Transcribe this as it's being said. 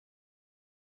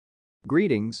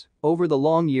Greetings, over the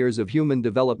long years of human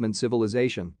development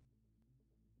civilization,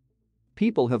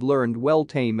 people have learned well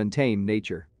tame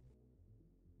nature.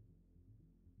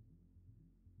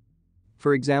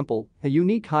 For example, a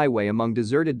unique highway among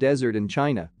deserted desert in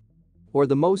China, or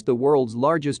the world's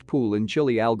largest pool in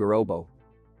Chile Algarrobo.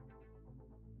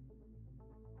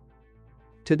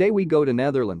 Today we go to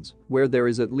Netherlands, where there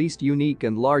is at least unique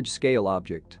and large-scale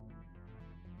object.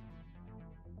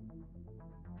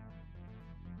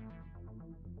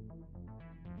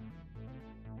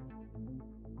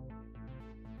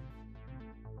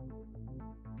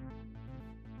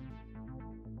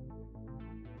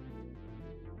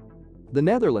 The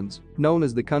Netherlands, known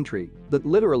as the country that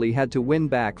literally had to win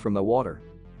back from the water.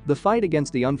 The fight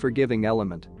against the unforgiving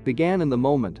element began in the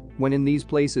moment when in these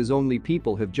places only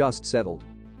people have just settled.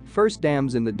 First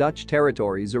dams in the Dutch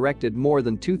territories erected more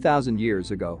than 2,000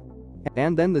 years ago.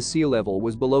 And then the sea level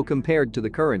was below compared to the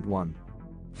current one.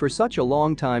 For such a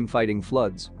long time fighting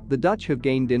floods, the Dutch have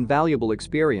gained invaluable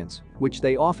experience, which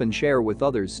they often share with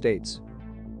other states.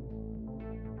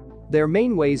 Their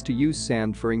main ways to use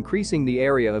sand for increasing the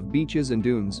area of beaches and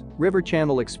dunes, river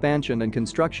channel expansion and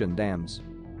construction dams.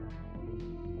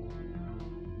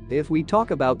 If we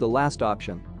talk about the last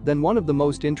option, then one of the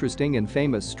most interesting and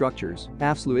famous structures,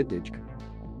 Afsluitdijk.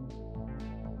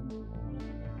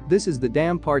 This is the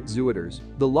dam part Zuiderzee,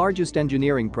 the largest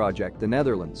engineering project in the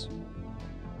Netherlands.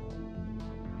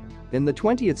 In the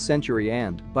 20th century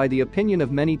and, by the opinion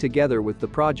of many together with the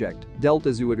project, Delta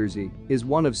Zuiderzee is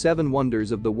one of 7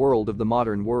 wonders of the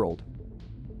modern world.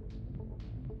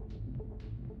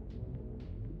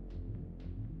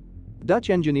 Dutch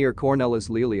engineer Cornelis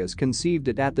Lelius conceived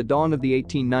it at the dawn of the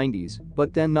 1890s,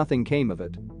 but then nothing came of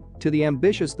it. To the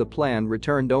ambitious the plan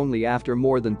returned only after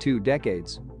more than 2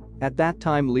 decades. At that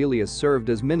time Lelius served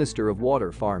as Minister of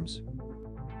Water Farms.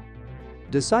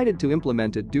 Decided to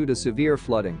implement it due to severe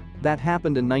flooding that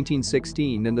happened in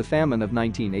 1916 and the famine of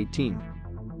 1918.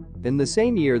 In the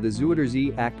same year the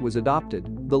Zuiderzee Act was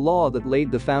adopted, the law that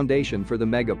laid the foundation for the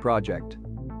mega-project.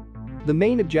 The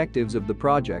main objectives of the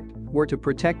project were to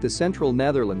protect the central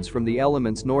Netherlands from the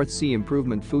elements North Sea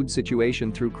improvement food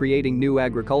situation through creating new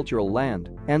agricultural land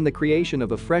and the creation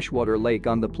of a freshwater lake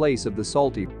on the place of the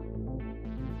salty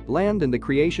land and the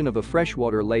creation of a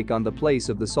freshwater lake on the place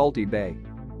of the salty bay.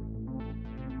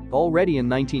 Already in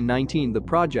 1919 the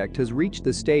project has reached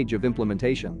the stage of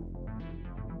implementation.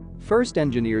 First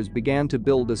engineers began to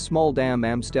build a small dam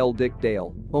Afsluitdijk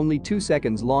Dale, only 2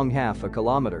 seconds long, half a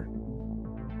kilometer.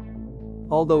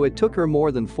 Although it took her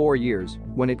more than 4 years,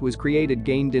 when it was created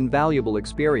gained invaluable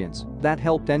experience that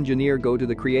helped engineer go to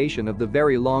the creation of the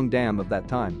very long dam of that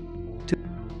time.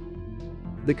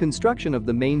 The construction of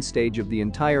the main stage of the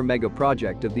entire mega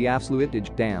project of the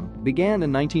Afsluitdijk Dam began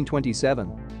in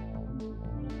 1927.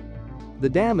 The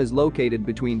dam is located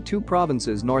between 2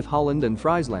 provinces, North Holland and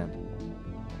Friesland.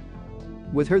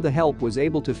 With her the help was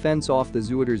able to fence off the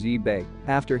Zuiderzee Bay,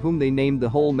 after whom they named the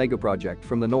whole megaproject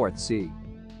from the North Sea.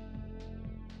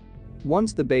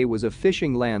 Once the bay was a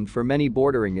fishing land for many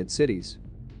bordering its cities.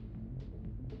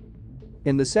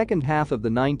 In the second half of the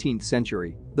 19th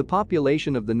century, the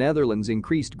population of the Netherlands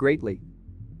increased greatly,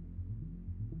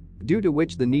 due to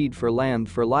which the need for land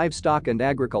for livestock and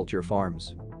agriculture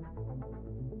farms.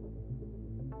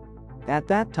 At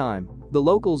that time, the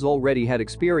locals already had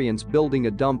experience building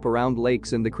a dump around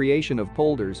lakes and the creation of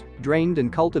polders, drained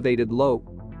and cultivated low-lying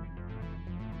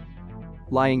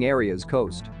areas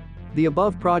coast. The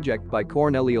above project by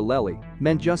Cornelis Lelius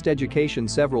meant just education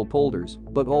several polders,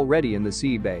 but already in the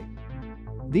sea bay.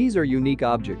 These are unique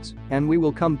objects, and we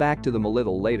will come back to them a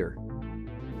little later.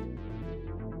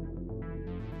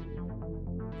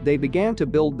 They began to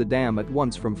build the dam at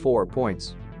once from 4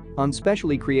 points, on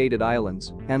specially created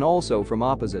islands, and also from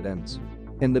opposite ends.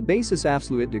 In the basis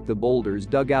Afsluitdijk the boulders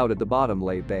dug out at the bottom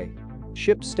lay bay.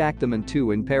 Ships stacked them in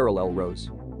 2 in parallel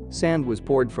rows. Sand was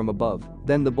poured from above,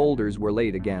 then the boulders were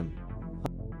laid again.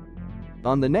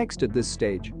 On the next at this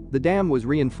stage, the dam was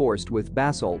reinforced with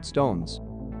basalt stones.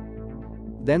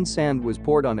 Then sand was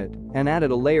poured on it and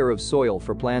added a layer of soil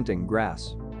for planting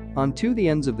grass. Onto the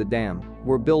ends of the dam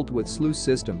were built with sluice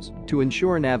systems to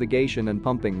ensure navigation and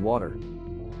pumping water.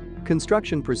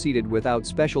 Construction proceeded without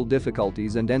special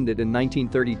difficulties and ended in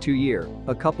 1932,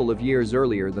 a couple of years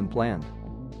earlier than planned.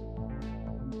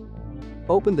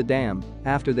 Opened the dam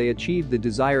after they achieved the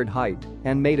desired height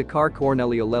and made a car.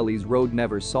 Cornelis Lelius road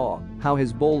never saw how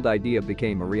his bold idea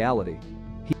became a reality.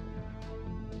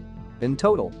 In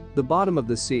total, the bottom of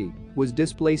the sea was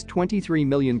displaced 23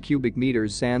 million cubic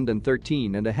meters sand and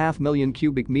 13.5 million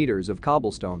cubic meters of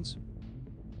cobblestones.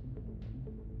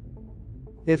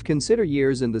 If consider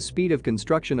years and the speed of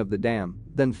construction of the dam,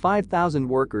 then 5,000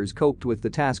 workers coped with the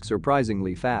task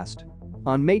surprisingly fast.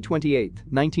 On May 28,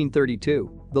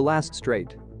 1932, the last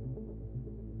straight.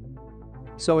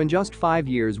 So in just 5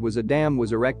 years a dam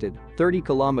was erected, 30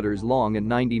 kilometers long and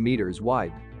 90 meters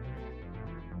wide.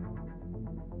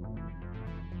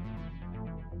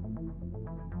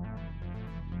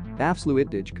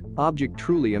 Afsluitdijk, object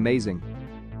truly amazing.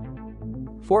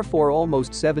 For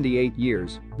almost 78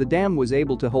 years, the dam was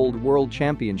able to hold world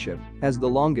championship as the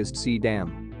longest sea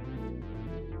dam.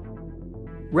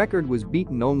 Record was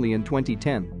beaten only in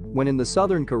 2010, when in the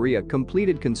southern Korea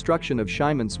completed construction of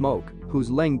Shimon Smoke, whose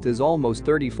length is almost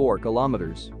 34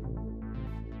 kilometers.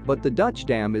 But the Dutch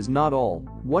dam is not all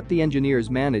what the engineers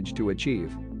managed to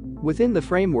achieve. Within the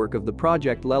framework of the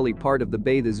project, Lely part of the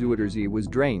bay, the Zuiderzee, was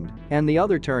drained and the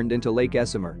other turned into Lake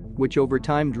Essemer, which over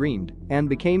time drained and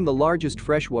became the largest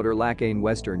freshwater lake in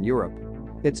Western Europe.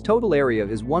 Its total area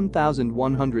is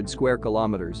 1,100 square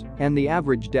kilometers and the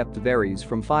average depth varies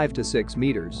from 5 to 6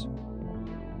 meters.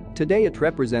 Today it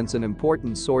represents an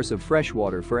important source of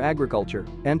freshwater for agriculture,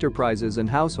 enterprises and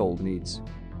household needs.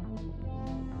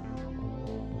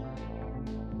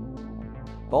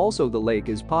 Also, the lake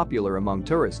is popular among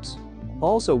tourists.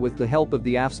 Also, with the help of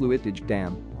the Afsluitdijk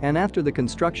dam, and after the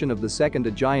construction of the second,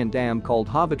 a giant dam called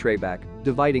Havatreebak,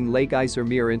 dividing Lake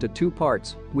IJsselmeer into two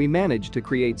parts, we managed to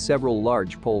create several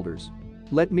large polders.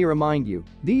 Let me remind you,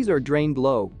 these are drained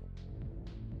low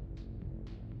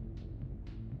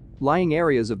lying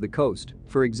areas of the coast,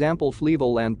 for example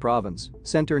Flevoland Province,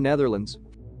 Center Netherlands.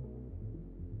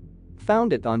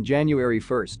 Founded on January 1,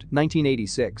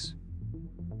 1986.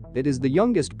 It is the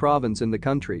youngest province in the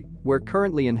country, where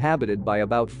currently inhabited by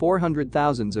about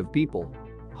 400,000 of people.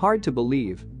 Hard to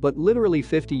believe, but literally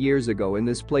 50 years ago in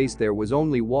this place there was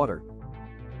only water.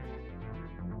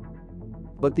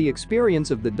 But the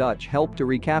experience of the Dutch helped to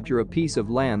recapture a piece of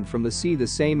land from the sea, the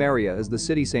same area as the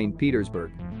city St.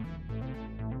 Petersburg.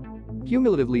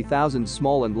 Cumulatively, thousands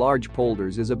small and large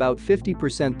polders is about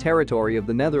 50% territory of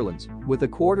the Netherlands, with a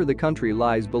quarter the country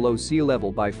lies below sea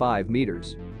level by 5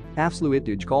 meters.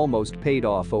 Afsluitdijk almost paid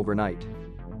off overnight.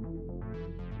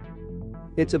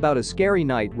 It's about a scary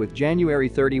night with January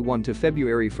 31 to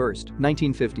February 1,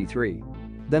 1953.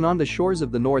 Then on the shores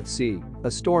of the North Sea,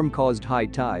 a storm caused high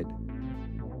tide.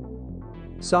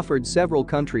 Suffered several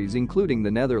countries including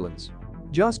the Netherlands.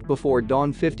 Just before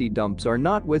dawn, 50 dumps are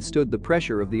not withstood the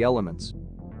pressure of the elements.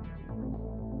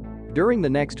 During the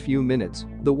next few minutes,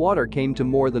 the water came to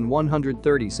more than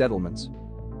 130 settlements.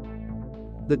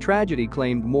 The tragedy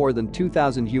claimed more than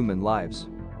 2,000 human lives.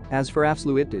 As for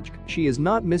Afsluitdijk, she has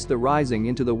not missed the rising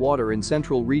into the water in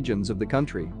central regions of the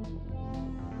country.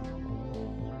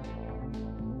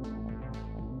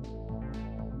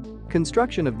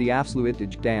 Construction of the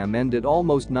Afsluitdijk dam ended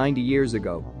almost 90 years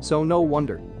ago, so no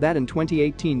wonder that in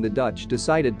 2018 the Dutch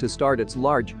decided to start its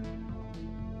large-scale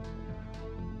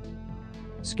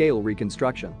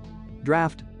reconstruction.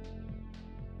 Draft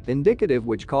indicative,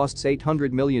 which costs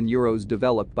 €800 million,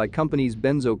 developed by companies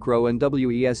Benzocro and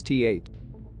WEST8.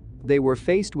 They were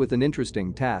faced with an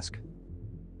interesting task.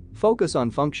 Focus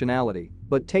on functionality,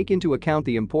 but take into account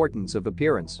the importance of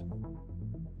appearance.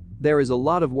 There is a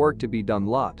lot of work to be done.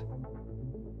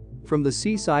 From the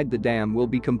seaside, the dam will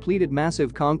be completed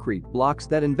massive concrete blocks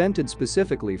that invented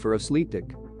specifically for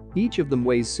Afsluitdijk. Each of them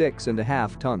weighs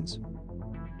 6.5 tons.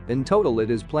 In total it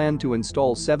is planned to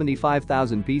install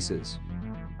 75,000 pieces.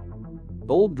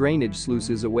 Old drainage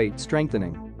sluices await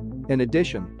strengthening. In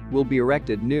addition, will be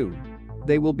erected new.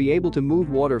 They will be able to move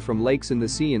water from lakes in the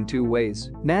sea in two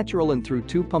ways, natural and through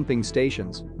two pumping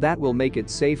stations, that will make it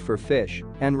safe for fish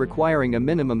and requiring a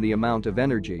minimum the amount of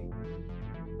energy.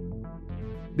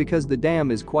 Because the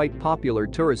dam is quite popular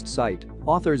tourist site,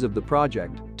 authors of the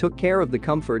project took care of the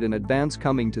comfort in advance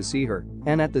coming to see her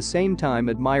and at the same time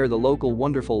admire the local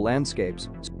wonderful landscapes.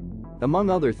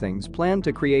 Among other things, planned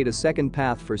to create a second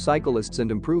path for cyclists and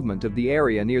improvement of the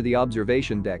area near the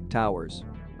observation deck towers.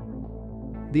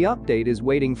 The update is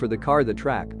waiting for the car, the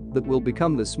track that will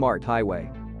become the smart highway.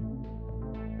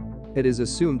 It is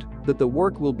assumed that the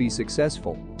work will be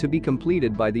successful to be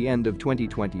completed by the end of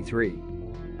 2023.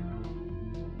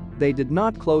 They did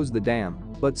not close the dam,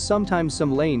 but sometimes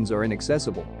some lanes are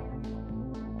inaccessible.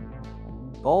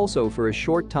 Also, for a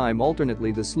short time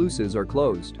alternately the sluices are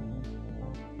closed.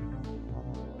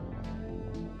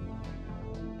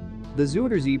 The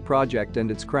Zuiderzee project and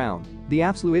its crown, the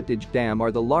Afsluitdijk Dam,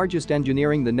 are the largest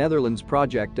engineering the Netherlands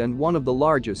project and one of the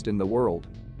largest in the world.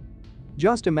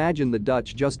 Just imagine the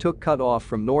Dutch just took cut off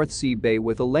from North Sea Bay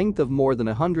with a length of more than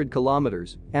 100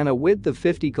 kilometers and a width of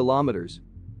 50 kilometers.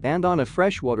 And on a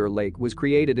freshwater lake was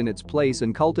created in its place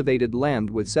and cultivated land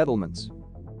with settlements.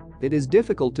 It is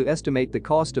difficult to estimate the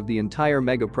cost of the entire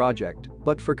mega project,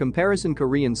 but for comparison,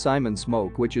 Korean Simon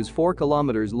Smoke, which is 4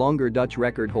 kilometers longer, Dutch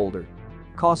record holder,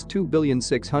 cost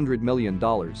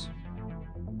 $2,600,000,000.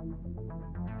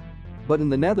 But in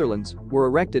the Netherlands were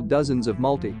erected dozens of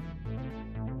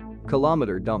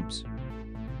multi-kilometer dumps.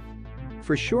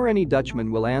 For sure, any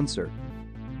Dutchman will answer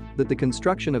that the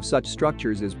construction of such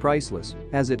structures is priceless,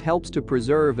 as it helps to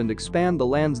preserve and expand the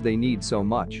lands they need so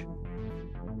much.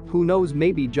 Who knows,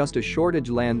 maybe just a shortage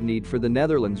land need for the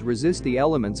Netherlands resist the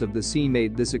elements of the sea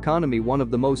made this economy one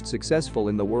of the most successful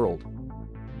in the world.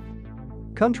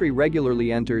 Country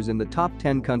regularly enters in the top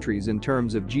 10 countries in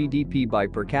terms of GDP by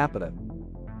per capita.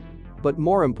 But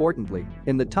more importantly,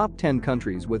 in the top 10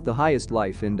 countries with the highest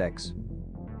life index.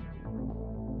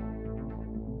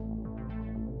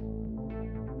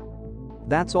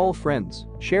 That's all, friends.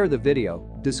 Share the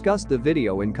video, discuss the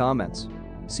video in comments.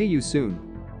 See you soon.